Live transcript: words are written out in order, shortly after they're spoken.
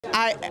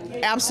I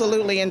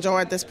absolutely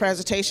enjoyed this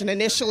presentation.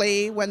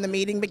 Initially, when the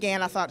meeting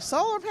began, I thought,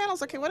 solar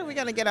panels, okay, what are we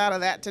going to get out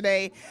of that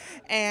today?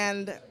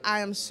 And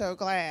I am so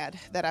glad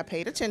that I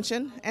paid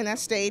attention and I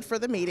stayed for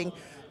the meeting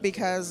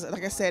because,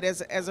 like I said,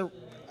 as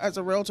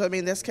a realtor, I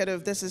mean, this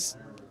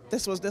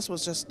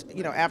was just,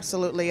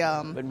 absolutely,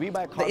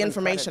 the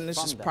information is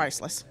just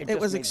priceless. It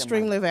was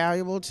extremely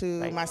valuable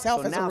to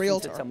myself as a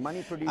realtor.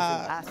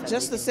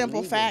 Just the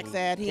simple fact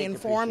that he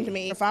informed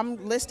me if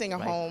I'm listing a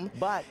home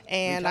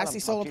and I see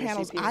solar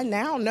panels, I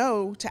now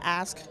know to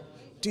ask,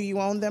 do you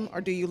own them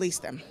or do you lease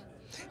them?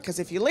 Because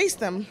if you lease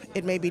them,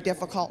 it may be a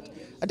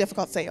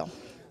difficult sale.